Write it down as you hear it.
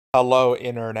Hello,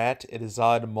 Internet. It is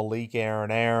I, Malik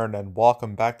Aaron, and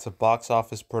welcome back to Box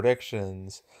Office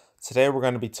Predictions. Today we're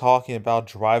going to be talking about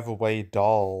Drive Away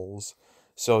Dolls.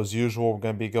 So, as usual, we're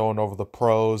going to be going over the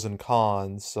pros and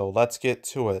cons. So, let's get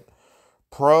to it.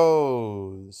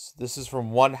 Pros. This is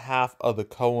from one half of the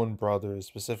Coen brothers,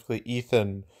 specifically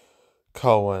Ethan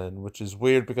Coen, which is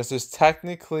weird because there's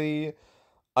technically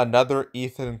another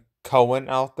Ethan Coen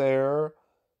out there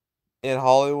in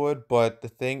Hollywood, but the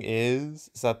thing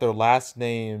is that their last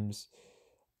names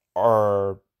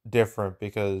are different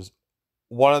because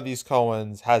one of these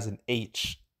Coens has an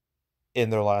H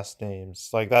in their last names.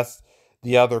 Like that's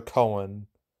the other Coen,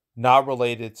 not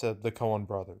related to the Coen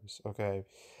brothers. Okay,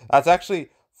 that's actually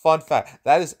fun fact.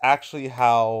 That is actually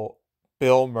how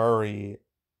Bill Murray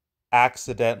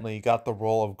accidentally got the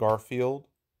role of Garfield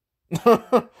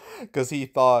because he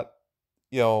thought,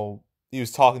 you know, he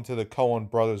was talking to the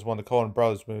Coen brothers, one of the Coen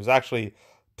brothers, but he was actually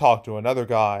talking to another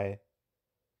guy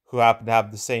who happened to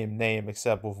have the same name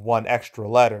except with one extra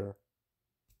letter.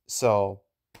 So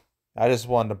I just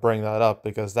wanted to bring that up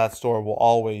because that story will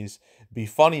always be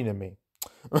funny to me.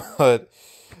 But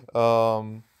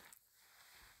um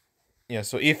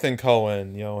so Ethan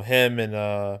Coen, him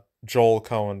and Joel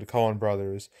Coen, the Coen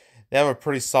brothers, they have a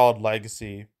pretty solid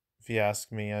legacy, if you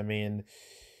ask me. I mean,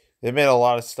 they made a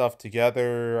lot of stuff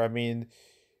together. I mean,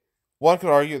 one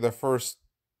could argue their first,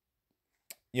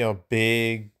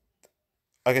 big,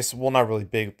 I guess, well, not really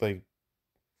big, like,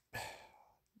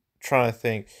 trying to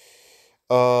think.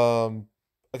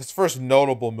 Like his first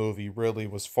notable movie really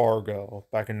was Fargo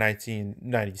back in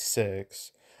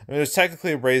 1996. I mean, it was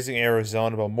technically Raising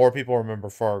Arizona, but more people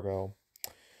remember Fargo.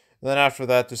 And then after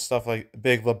that, there's stuff like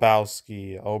Big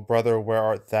Lebowski, Oh Brother, Where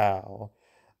Art Thou?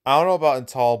 I don't know about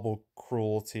Intolerable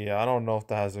Cruelty. I don't know if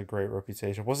that has a great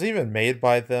reputation. Was it even made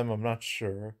by them? I'm not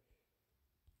sure.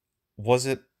 Was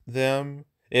it them?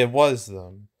 It was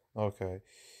them. Okay.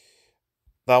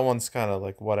 That one's kind of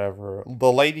like whatever.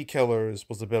 The Lady Killers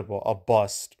was a bit of a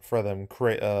bust for them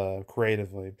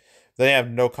creatively. They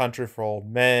have No Country for Old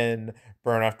Men,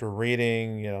 Burn After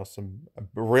Reading, some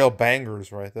real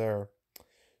bangers right there.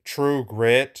 True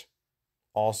Grit,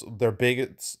 also the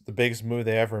biggest movie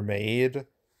they ever made.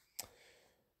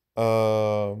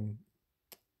 Um,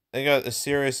 they got A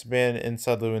Serious Man,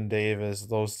 Inside Llewyn Davis.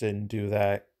 Those didn't do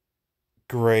that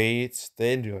great. They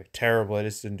didn't do like terrible. They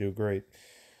just didn't do great.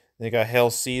 They got Hail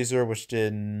Caesar, which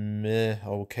did meh,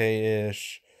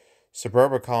 okay-ish.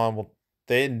 Suburbicon, well,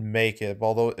 they didn't make it,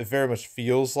 although it very much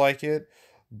feels like it.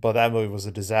 But that movie was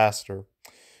a disaster.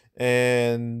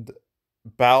 And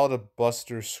Ballad of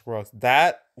Buster Scruggs,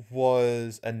 that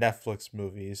was a Netflix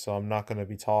movie, so I'm not going to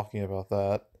be talking about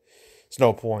that. It's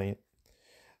no point.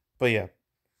 But yeah,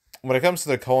 when it comes to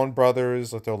the Coen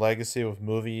brothers, like their legacy with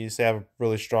movies, they have a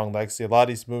really strong legacy. A lot of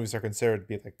these movies are considered to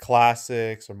be like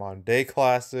classics or modern day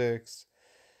classics.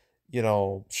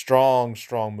 Strong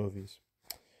movies.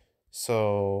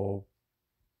 So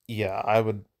yeah, I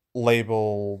would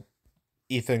label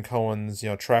Ethan Coen's,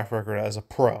 track record as a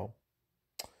pro.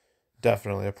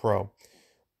 Definitely a pro.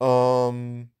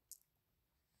 Um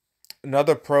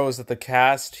Another pro is that the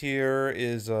cast here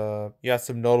is you got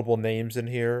some notable names in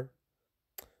here.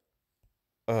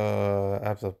 I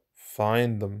have to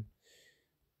find them.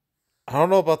 I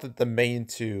don't know about the main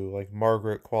two, like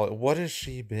Margaret Qualley. What has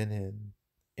she been in?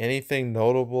 Anything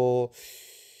notable?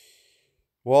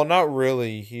 Well, not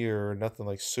really here. Nothing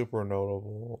like super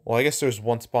notable. Well, I guess there's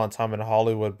Once Upon a Time in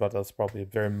Hollywood, but that's probably a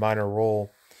very minor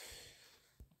role.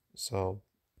 So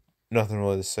nothing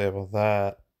really to say about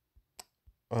that.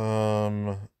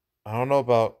 I don't know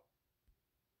about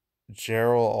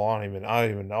Gerald. Oh, I don't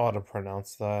even know how to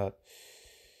pronounce that.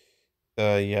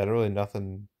 Yeah, really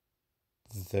nothing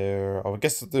there. Oh, I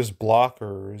guess there's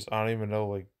blockers. I don't even know,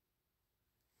 like,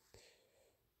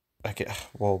 I get,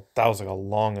 well, that was like a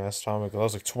long ass time ago. That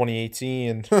was like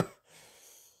 2018. So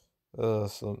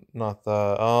not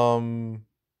that.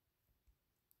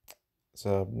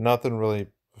 So nothing really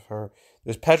with her.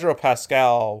 There's Pedro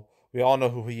Pascal. We all know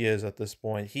who he is at this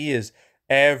point. He is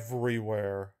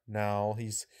everywhere now.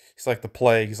 He's like the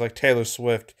plague. He's like Taylor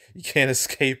Swift. You can't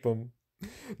escape him,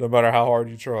 no matter how hard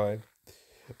you try.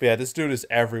 But yeah, this dude is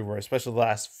everywhere, especially the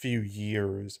last few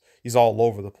years. He's all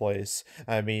over the place.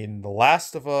 I mean, The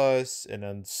Last of Us, and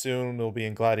then soon he'll be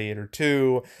in Gladiator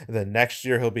 2, and then next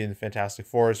year he'll be in Fantastic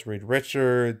Four as Reed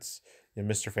Richards,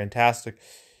 Mr. Fantastic.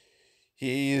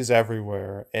 He is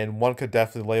everywhere, and one could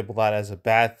definitely label that as a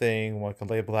bad thing. One could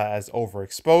label that as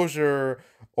overexposure.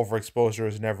 Overexposure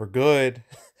is never good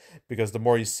because the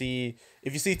more you see,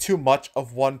 if you see too much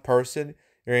of one person,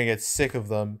 you're gonna get sick of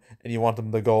them and you want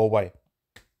them to go away.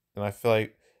 And I feel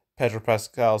like Pedro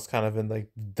Pascal's kind of in like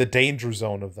the danger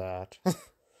zone of that.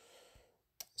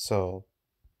 So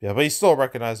yeah, but he's still a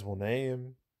recognizable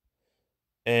name.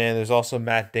 And there's also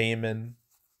Matt Damon.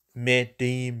 Matt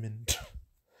Damon.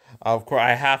 Of course,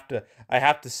 I have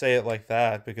to say it like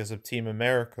that because of Team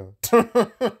America.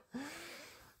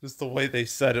 Just the way they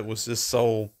said it was just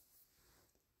so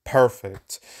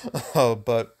perfect.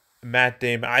 But Matt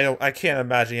Damon, I can't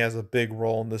imagine he has a big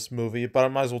role in this movie, but I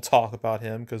might as well talk about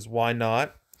him because why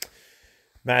not?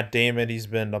 Matt Damon, he's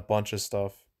been in a bunch of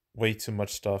stuff, way too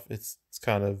much stuff. It's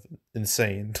kind of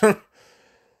insane. But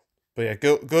yeah,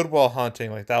 Good Will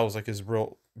Hunting, like that was like his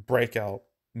real breakout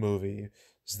movie.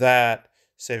 Is that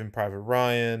Saving Private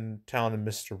Ryan, Talented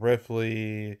Mr.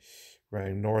 Ripley, right?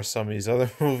 Ignore some of these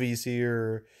other movies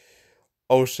here.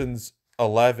 Ocean's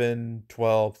 11,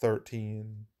 12,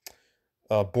 13.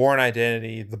 Born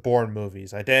Identity, the Bourne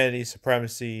movies. Identity,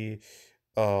 Supremacy,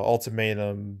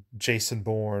 Ultimatum, Jason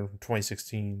Bourne from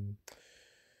 2016.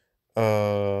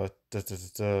 The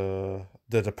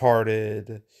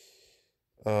Departed.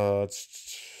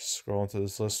 Scrolling through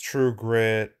this list. True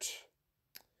Grit.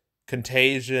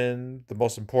 Contagion, the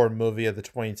most important movie of the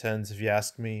 2010s, if you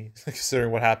ask me,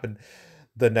 considering what happened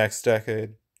the next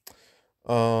decade.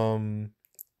 I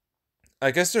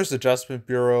guess there's Adjustment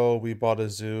Bureau, We Bought a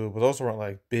Zoo, but those weren't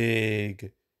like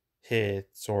big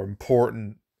hits or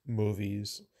important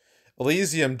movies.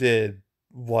 Elysium did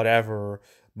whatever.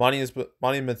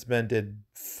 Monuments Men did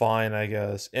fine, I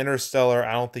guess. Interstellar,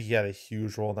 I don't think he had a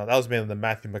huge role in that. That was mainly the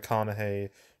Matthew McConaughey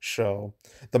show.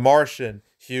 The Martian,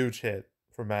 huge hit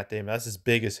for Matt Damon. That's his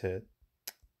biggest hit.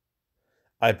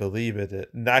 I believe it.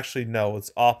 Actually, no,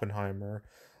 it's Oppenheimer.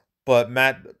 But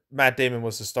Matt Damon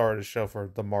was the star of the show for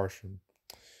The Martian.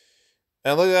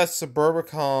 And look at that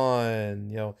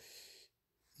Suburbicon.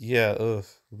 Yeah, ugh.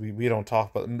 We don't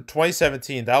talk about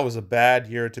 2017. That was a bad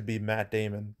year to be Matt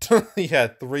Damon. He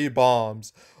had 3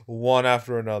 bombs, one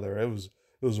after another. It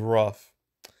was rough.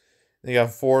 Then you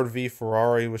got Ford v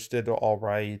Ferrari, which did all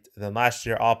right. And then last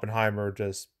year, Oppenheimer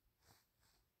just,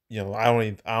 I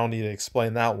don't need to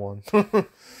explain that one.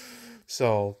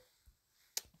 So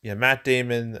yeah, Matt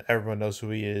Damon, everyone knows who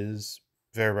he is,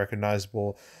 very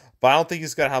recognizable. But I don't think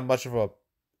he's gonna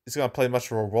play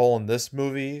much of a role in this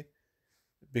movie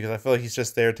because I feel like he's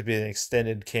just there to be an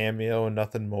extended cameo and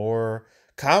nothing more.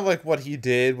 Kind of like what he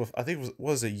did with, I think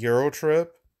was it Eurotrip?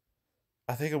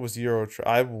 I think it was Eurotrip.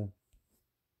 I will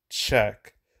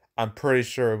check. I'm pretty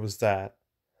sure it was that.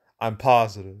 I'm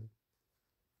positive.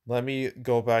 Let me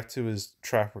go back to his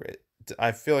track record.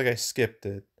 I feel like I skipped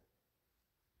it.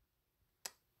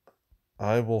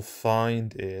 I will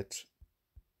find it.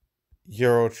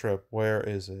 Eurotrip, where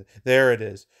is it? There it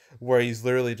is. Where he's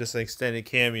literally just an extended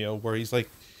cameo where he's like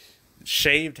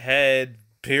shaved head,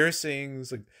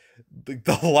 piercings, like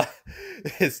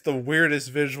it's the weirdest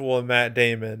visual of Matt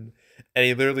Damon, and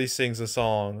he literally sings a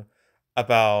song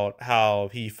about how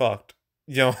he fucked,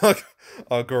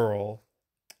 a girl,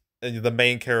 and the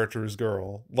main character is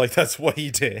girl. Like that's what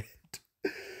he did.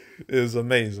 It was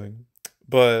amazing,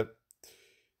 but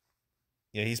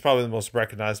yeah, he's probably the most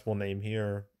recognizable name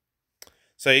here.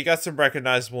 So you got some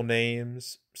recognizable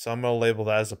names. So I'm gonna label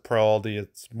that as a pro, although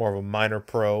it's more of a minor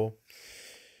pro.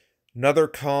 Another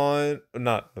con,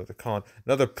 not another con,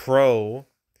 another pro.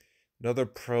 Another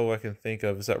pro I can think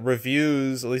of is that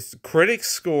reviews, at least the critic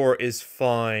score is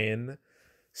fine.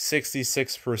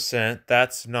 66%.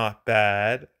 That's not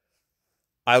bad.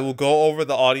 I will go over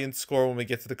the audience score when we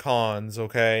get to the cons,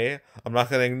 okay? I'm not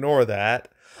going to ignore that.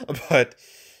 But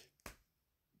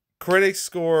critic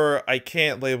score, I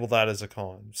can't label that as a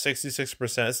con.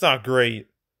 66%. It's not great,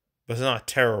 but it's not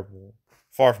terrible.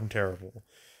 Far from terrible.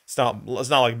 It's not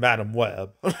like Madam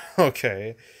Web.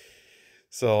 Okay.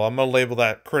 So I'm going to label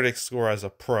that critic score as a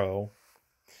pro.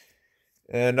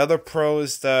 And another pro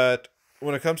is that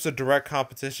when it comes to direct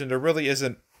competition, there really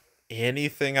isn't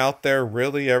anything out there.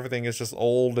 Really, everything is just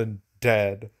old and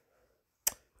dead.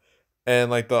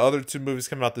 And like the other 2 movies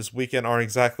coming out this weekend aren't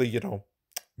exactly,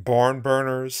 barn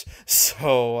burners.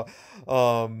 So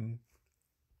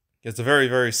it's a very,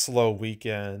 very slow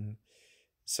weekend.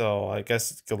 So I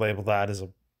guess you could label that as a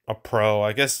pro.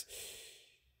 I guess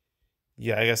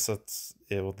that's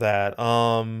it with that.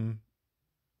 I'm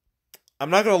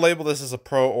not gonna label this as a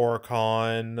pro or a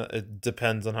con. It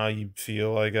depends on how you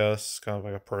feel, I guess. Kind of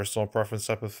like a personal preference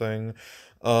type of thing.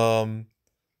 Um,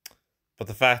 but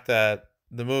the fact that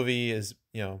the movie is,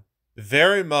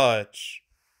 very much,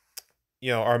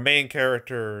 our main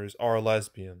characters are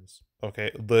lesbians.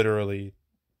 Okay, literally,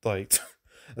 like,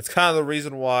 that's kind of the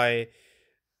reason why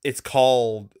it's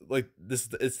called like this.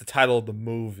 It's the title of the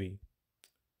movie.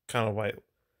 Kind of why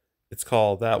it's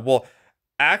called that. Well,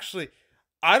 Actually,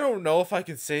 I don't know if I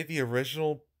can say the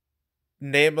original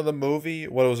name of the movie,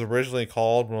 what it was originally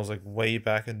called when it was like way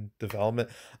back in development.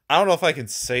 I don't know if I can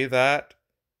say that.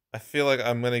 I feel like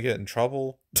I'm gonna get in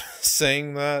trouble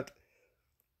saying that.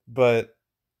 But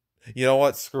you know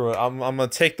what? Screw it. I'm gonna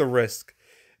take the risk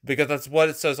because that's what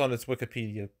it says on its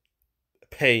Wikipedia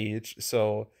page.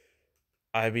 So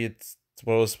I mean, it's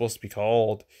what it was supposed to be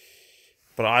called.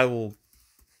 But I will.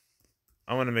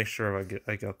 I want to make sure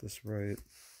I got this right.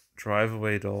 Drive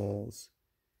Away Dolls.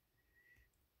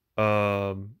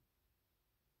 Um.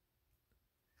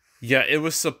 Yeah, it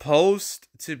was supposed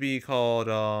to be called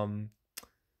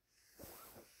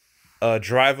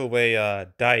Drive Away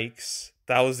Dykes.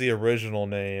 That was the original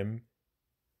name.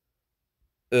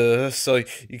 So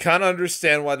you kind of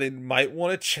understand why they might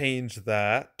want to change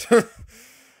that.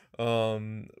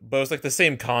 But it was like the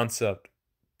same concept,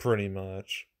 pretty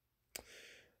much.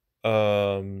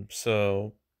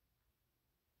 So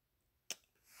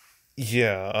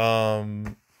yeah,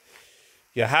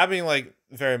 yeah, having like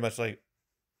very much like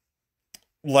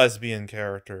lesbian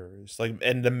characters, like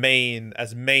and the main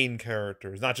as main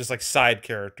characters, not just like side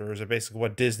characters, or basically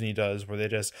what Disney does, where they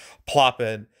just plop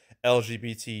an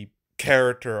LGBT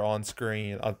character on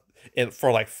screen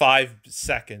for like 5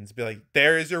 seconds, be like,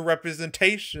 "There is your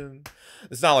representation."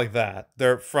 It's not like that.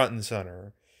 They're front and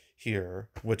center here,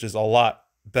 which is a lot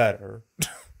better.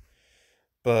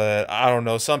 But I don't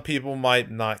know. Some people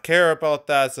might not care about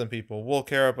that. Some people will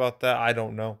care about that. I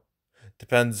don't know.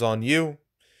 Depends on you.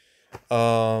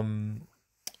 Um,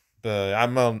 but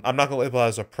I'm not gonna label it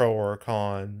as a pro or a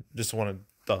con. Just wanted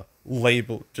to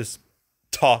label, just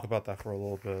talk about that for a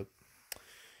little bit.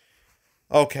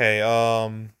 Okay.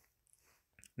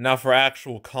 Now for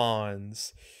actual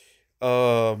cons.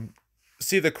 Um,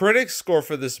 See, the critics score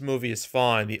for this movie is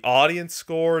fine. The audience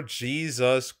score,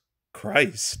 Jesus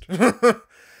Christ,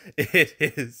 it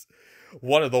is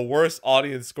one of the worst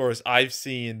audience scores I've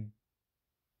seen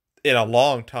in a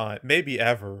long time, maybe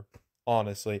ever,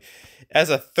 honestly.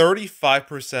 As a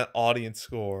 35% audience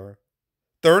score,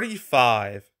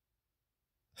 35.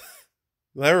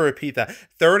 Let me repeat that.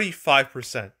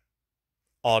 35%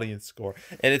 audience score.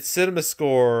 And its cinema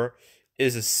score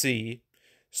is a C.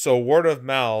 So word of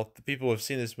mouth, the people who have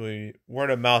seen this movie, word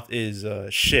of mouth is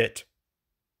shit.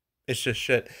 It's just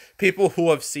shit. People who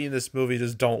have seen this movie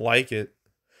just don't like it.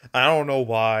 I don't know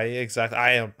why exactly.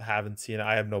 Haven't seen it.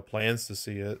 I have no plans to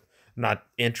see it. I'm not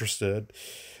interested.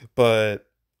 But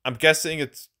I'm guessing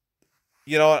it's,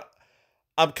 you know what?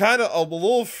 I'm a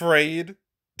little afraid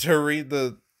to read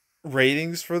the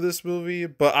ratings for this movie,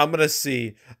 but I'm gonna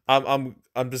see. I'm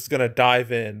just gonna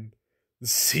dive in and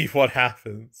see what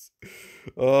happens.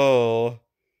 Oh,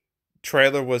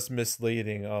 trailer was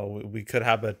misleading. Oh, we could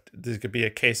have this could be a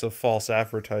case of false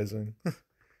advertising.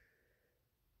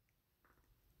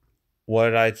 What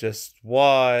did I just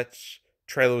watch?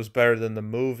 Trailer was better than the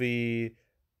movie.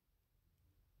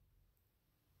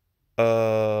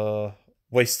 Uh,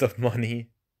 Waste of money.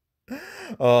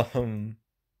 Um,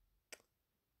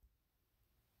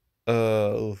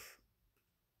 oof.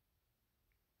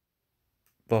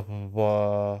 Blah blah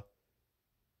blah.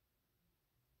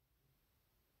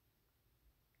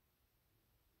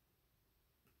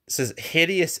 It says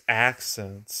hideous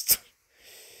accents.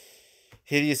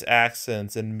 Hideous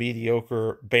accents and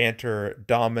mediocre banter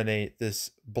dominate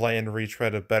this bland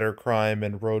retread of better crime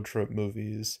and road trip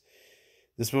movies.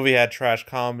 This movie had trash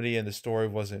comedy and the story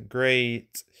wasn't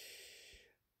great.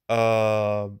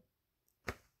 Uh,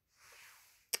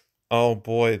 oh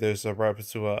boy, there's a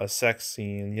reference to a sex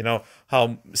scene. You know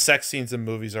how sex scenes in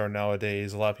movies are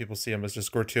nowadays. A lot of people see them as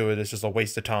just gratuitous, just a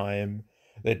waste of time.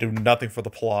 They do nothing for the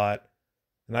plot.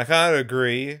 And I kind of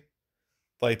agree.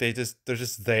 Like they're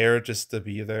just there just to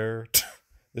be there.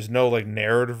 There's no like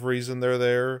narrative reason they're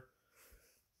there.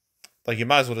 Like you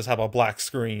might as well just have a black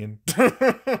screen.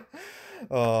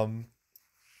 um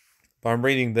but I'm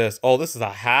reading this. Oh, this is a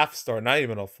half star, not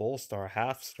even a full star,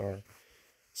 half star.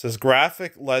 It says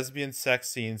graphic lesbian sex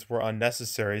scenes were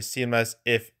unnecessary, seemed as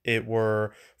if it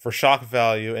were for shock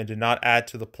value and did not add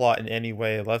to the plot in any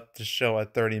way. Left the show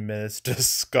at 30 minutes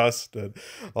disgusted.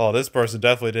 Oh, this person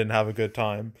definitely didn't have a good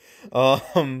time.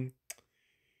 Um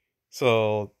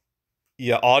so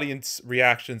yeah, audience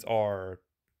reactions are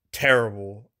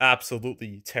terrible,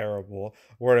 absolutely terrible.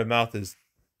 Word of mouth is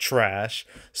trash,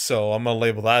 so I'm gonna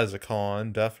label that as a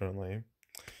con, definitely.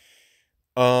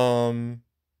 Um,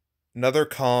 Another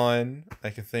con I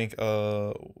can think.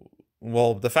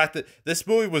 Well, the fact that this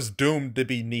movie was doomed to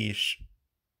be niche,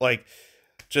 like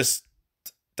just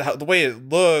the way it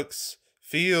looks,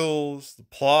 feels, the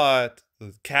plot,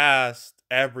 the cast,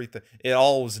 everything, it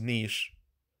all was niche.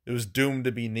 It was doomed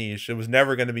to be niche. It was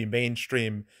never going to be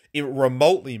mainstream, even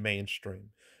remotely mainstream.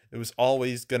 It was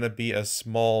always going to be a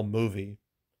small movie,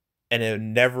 and it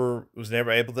never was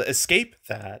never able to escape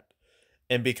that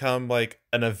and become like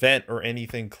an event or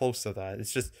anything close to that.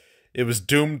 It's just it was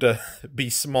doomed to be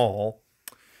small.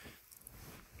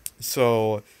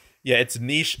 So, yeah, it's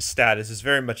niche status. It's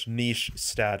very much niche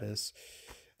status.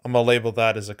 I'm gonna label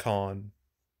that as a con.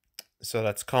 So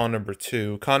that's con number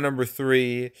 2. Con number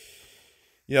 3,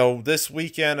 this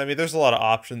weekend, I mean, there's a lot of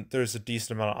options. There's a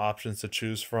decent amount of options to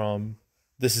choose from.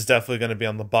 This is definitely going to be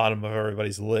on the bottom of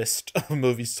everybody's list of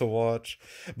movies to watch.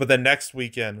 But then next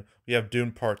weekend, we have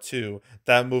Dune Part 2.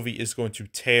 That movie is going to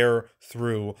tear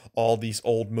through all these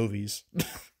old movies.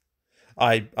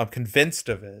 I'm convinced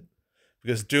of it.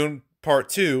 Because Dune Part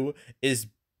 2 is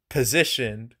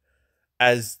positioned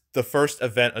as the first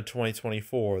event of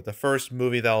 2024, the first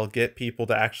movie that will get people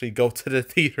to actually go to the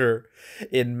theater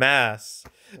in mass,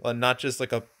 not just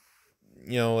like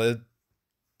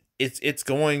it's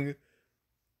going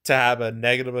to have a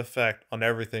negative effect on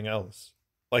everything else.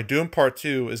 Like Dune Part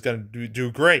 2 is going to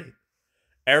do great.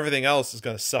 Everything else is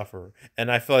going to suffer,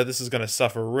 and I feel like this is going to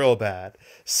suffer real bad.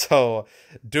 So,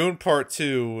 Dune Part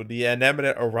 2, the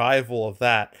inevitable arrival of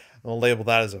that, I'm going to label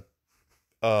that as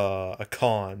a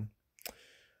con.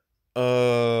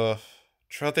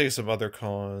 Try to think of some other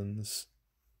cons.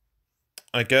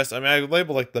 I guess, I mean, I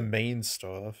label like the main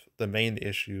stuff, the main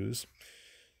issues.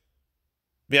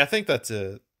 Yeah, I think that's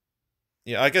it.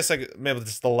 Yeah, I guess like maybe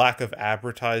just the lack of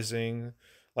advertising,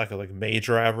 lack of like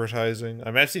major advertising.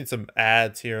 I mean, I've seen some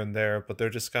ads here and there, but they're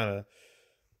just kind of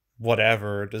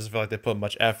whatever. It doesn't feel like they put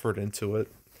much effort into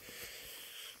it.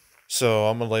 So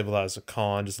I'm gonna label that as a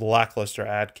con, just lackluster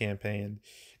ad campaign.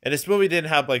 And this movie didn't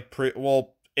have like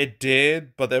it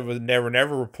did, but it was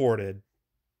never reported.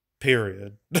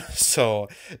 Period. So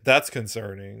that's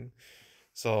concerning.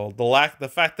 So the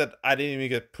fact that I didn't even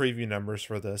get preview numbers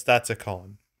for this, that's a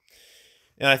con.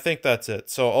 And I think that's it.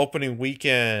 So opening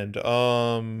weekend,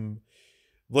 looking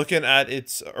at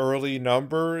its early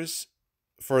numbers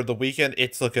for the weekend,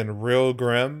 it's looking real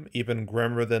grim, even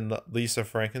grimmer than Lisa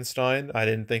Frankenstein. I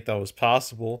didn't think that was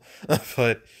possible,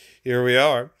 but here we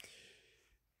are.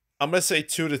 I'm gonna say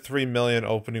 2 to 3 million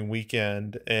opening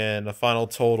weekend and a final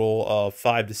total of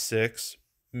 5 to 6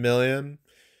 million,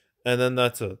 and then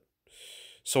that's it.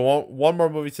 So one more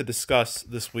movie to discuss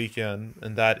this weekend,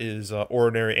 and that is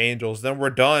Ordinary Angels. Then we're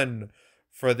done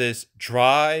for this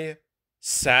dry,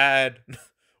 sad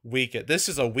weekend. This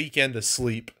is a weekend to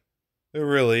sleep. It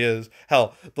really is.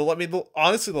 Hell,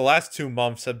 honestly, the last 2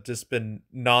 months have just been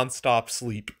nonstop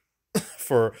sleep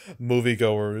for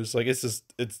moviegoers. Like it's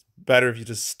better if you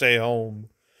just stay home,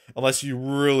 unless you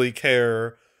really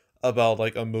care about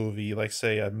like a movie, like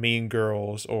say a Mean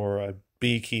Girls or a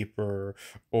Beekeeper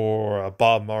or a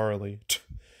Bob Marley.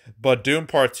 But Dune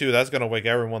Part 2, that's gonna wake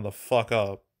everyone the fuck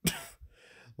up.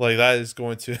 Like that is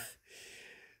going to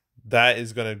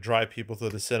drive people to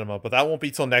the cinema, but that won't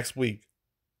be till next week.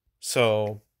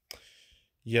 So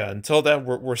yeah, until then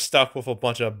we're stuck with a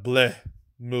bunch of bleh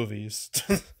movies.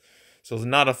 So it's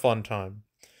not a fun time.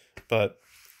 But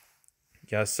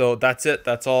yeah, so that's it.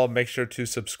 That's all. Make sure to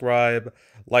subscribe,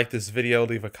 like this video,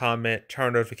 leave a comment,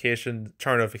 turn notifications,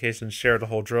 share the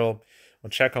whole drill. We'll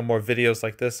check on more videos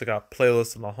like this. I got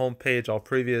playlists on the homepage, all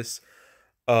previous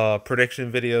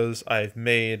prediction videos I've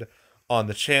made on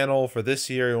the channel for this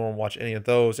year. You want to watch any of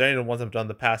those, any of the ones I've done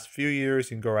the past few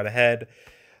years, you can go right ahead.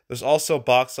 There's also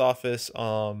box office,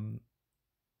 the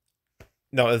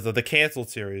canceled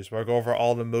series, where I go over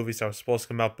all the movies that were supposed to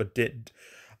come out but didn't.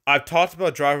 I've talked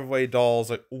about Drive Away Dolls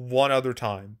like one other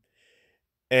time,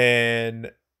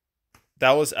 and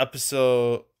that was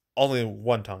only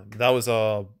one time. That was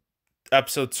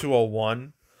episode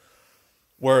 201,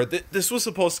 where this was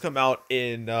supposed to come out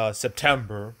in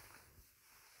September.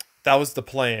 That was the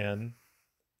plan,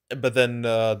 but then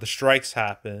the strikes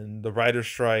happened, the writer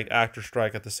strike, actor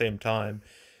strike at the same time,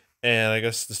 and I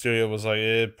guess the studio was like,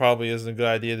 it probably isn't a good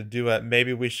idea to do it.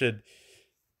 Maybe we should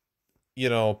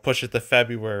push it to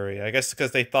February. I guess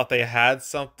because they thought they had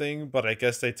something, but I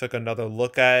guess they took another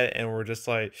look at it and were just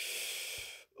like,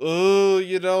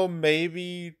 oh,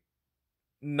 maybe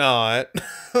not.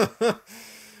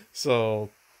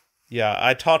 So, yeah,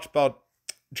 I talked about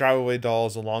Drive Away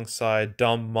Dolls alongside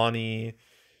Dumb Money,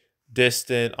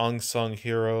 Distant, Unsung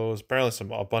Heroes,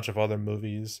 apparently a bunch of other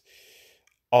movies.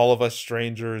 All of Us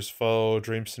Strangers, Foe,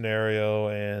 Dream Scenario,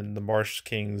 and The Marsh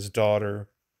King's Daughter.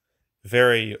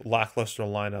 Very lackluster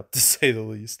lineup, to say the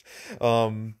least.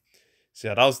 So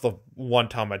yeah, that was the one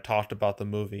time I talked about the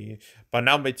movie. But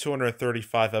now made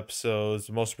 235 episodes.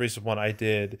 The most recent one I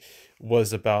did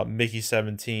was about Mickey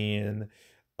 17,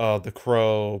 The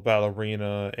Crow,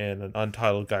 Ballerina, and an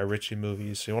untitled Guy Ritchie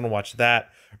movie. So you want to watch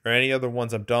that or any other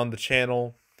ones I've done on the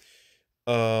channel.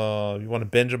 You want to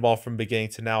binge them all from beginning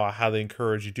to now, I highly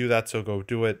encourage you to do that, so go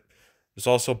do it. There's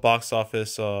also box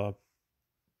office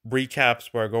recaps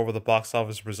where I go over the box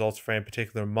office results for any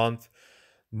particular month.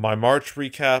 My March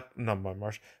recap, not my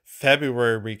March,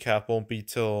 February recap won't be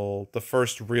till the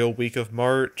first real week of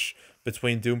March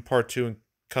between Doom Part 2 and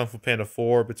Kung Fu Panda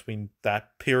 4, between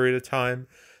that period of time.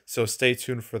 So stay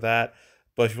tuned for that.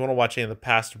 But if you want to watch any of the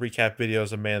past recap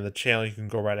videos of Man on the channel, you can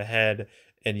go right ahead.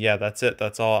 And yeah, that's it.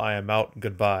 That's all. I am out.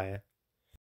 Goodbye.